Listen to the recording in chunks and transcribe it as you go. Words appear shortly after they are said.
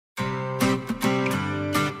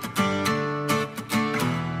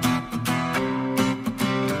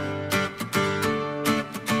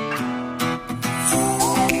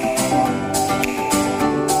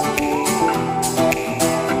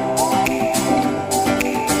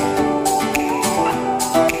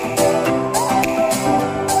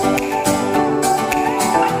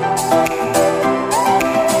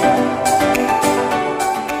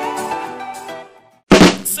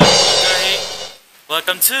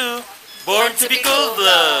to Born to be Cool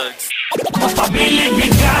Vlogs! Mapabiling may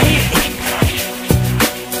gahi.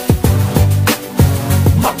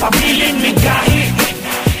 Mapabiling may gahi.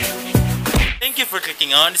 Thank you for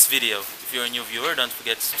clicking on this video. If you're a new viewer, don't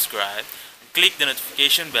forget to subscribe and click the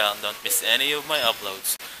notification bell and don't miss any of my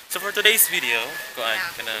uploads. So for today's video,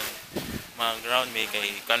 mag-round me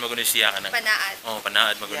kay magunin siya ka ng Panaad. Oh,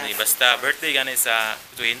 Panaad magunin. Yes. Basta birthday ganun sa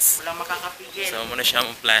twins. Walang makakapigil. So muna siya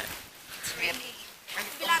mong plan.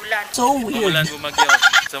 So weird. Umulan bumagyo.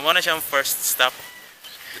 So muna siyang first stop.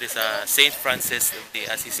 It is St. Francis of the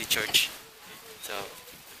Assisi Church. So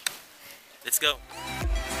let's go.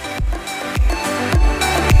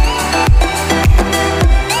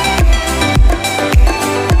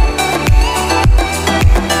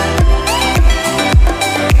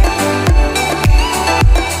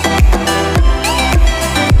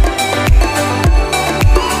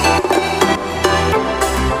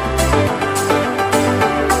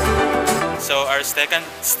 So our second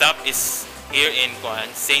stop is here in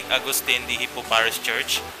St. Agustin de Hippo Parish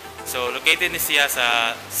Church. So located ni siya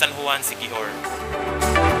sa San Juan, Siquijodnon.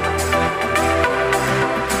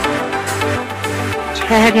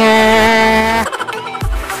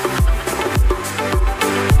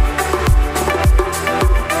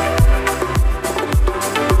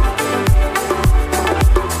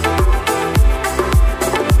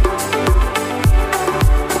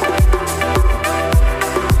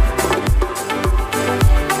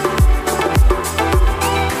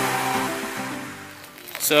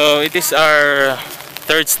 So it is our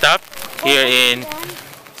third stop here in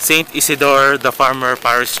St. Isidore the Farmer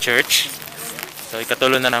Parish Church. So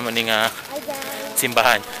ikatulo na naman ng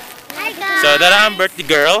simbahan. So dala ang birthday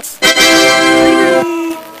girls.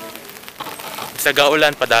 Sa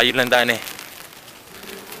gaulan padayon lang daan eh.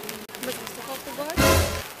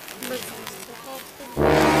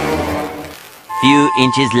 Few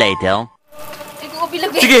inches later.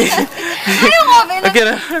 Sige. Ayaw ko, Okay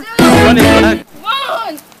na.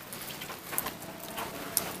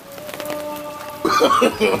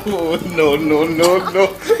 No.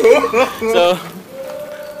 So,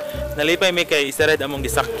 nalipay may kay isared among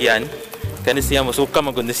gisakyan. Kani siya musuka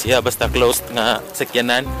magundi siya basta closed nga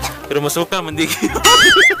sakyanan. Pero musuka man di.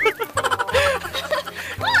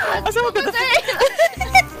 Asa mo ka?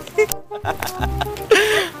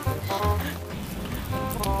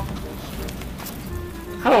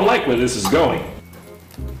 I don't like where this is going.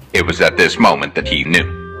 It was at this moment that he knew.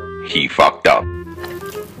 He fucked up.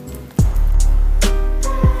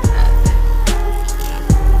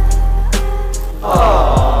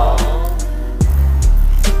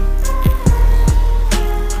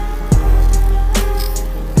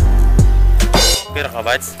 Pero ka,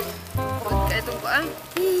 Bats? Huwag ka itong kuang.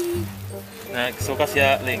 Nagsuka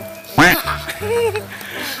siya, Ling.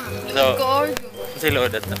 So, kasi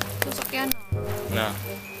load at na. Susok yan. No.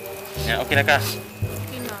 Yeah, okay na ka.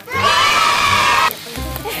 Okay na.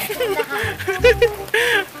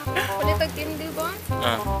 Kulit ang tindi ba?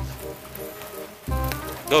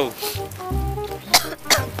 Go.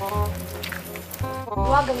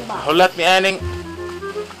 Huwagan ba? Hulat mi aning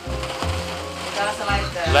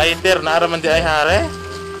lighter naaraman di ay hare.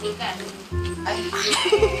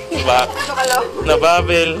 Diba?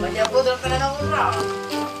 Nababel.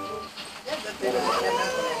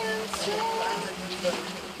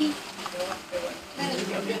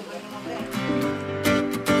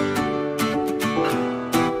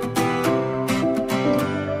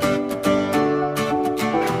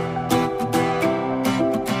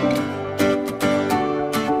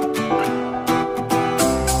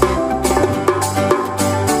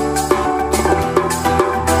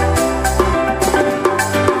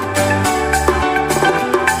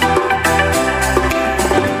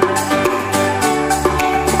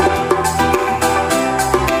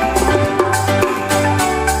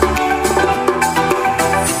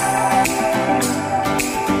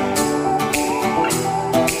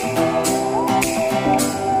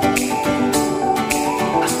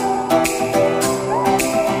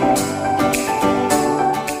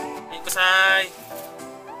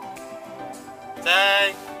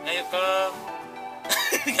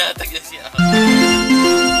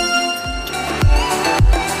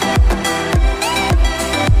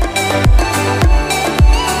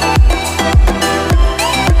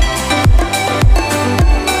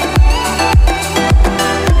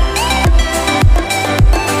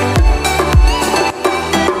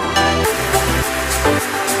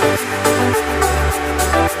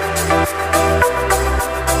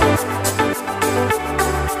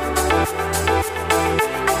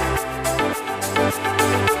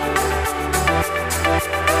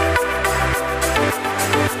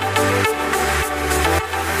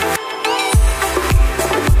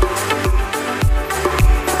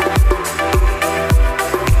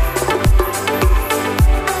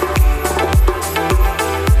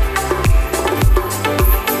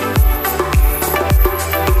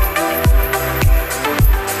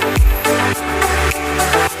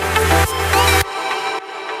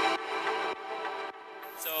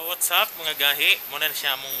 mga gahi, muna na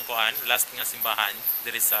siya mong kuan, last nga simbahan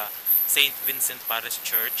diri sa St. Vincent Parish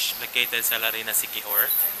Church located sa Larena, Siquijodnon.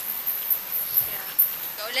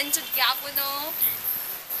 Kaulan jud gyapon no.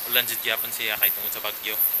 Ulan jud gyapon siya kay tungod sa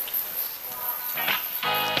bagyo.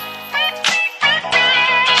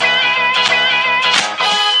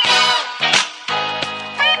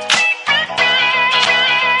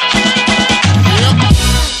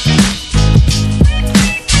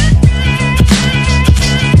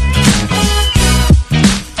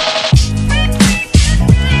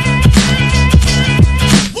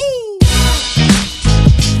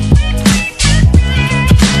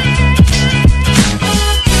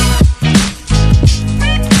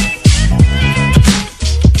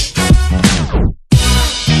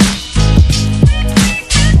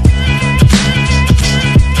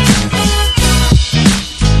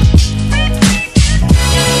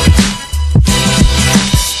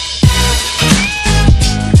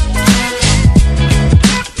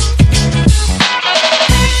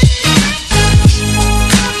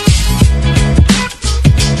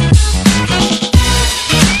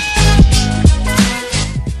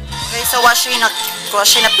 Kuha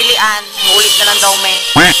siya napilian, muulit na lang daw may.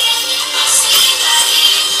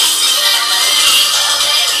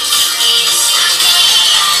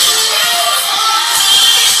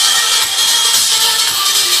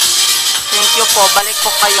 Thank you po, balik po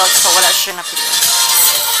kayo so wala siya napilian.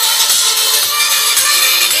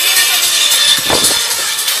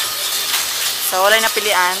 So wala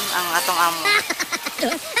napilian ang atong amo.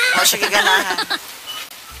 O siya giganahan.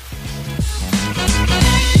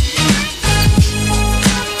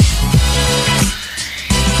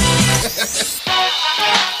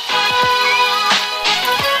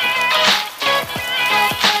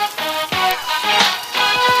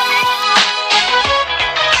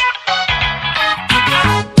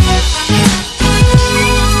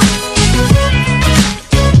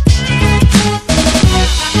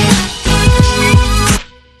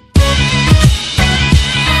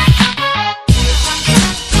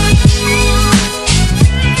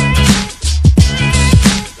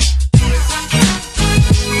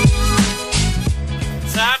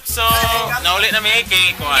 Naulit na may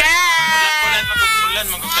kay kuan. Ulan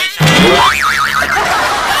magugtay siya.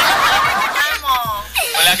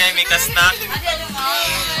 Wala kay may kasnak.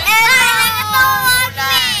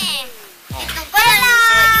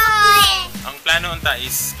 Ang plano unta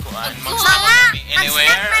is kuan mag-stop kami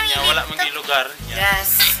anywhere nya wala man gyud lugar nya.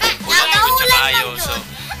 Yes. Ulan gyud siya kaayo so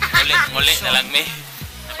ngulit na lang may.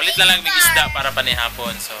 Napalit na lang may isda para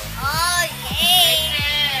panihapon so. Oh yay!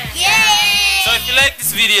 So if you like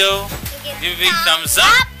this video, give a big thumbs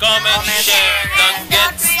up, comment, share, don't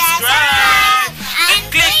forget to subscribe, and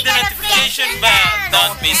click the notification bell.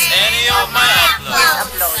 Don't miss any of my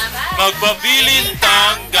uploads. Magpabilin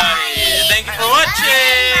tang Gahi. Thank you for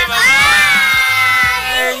watching. Bye.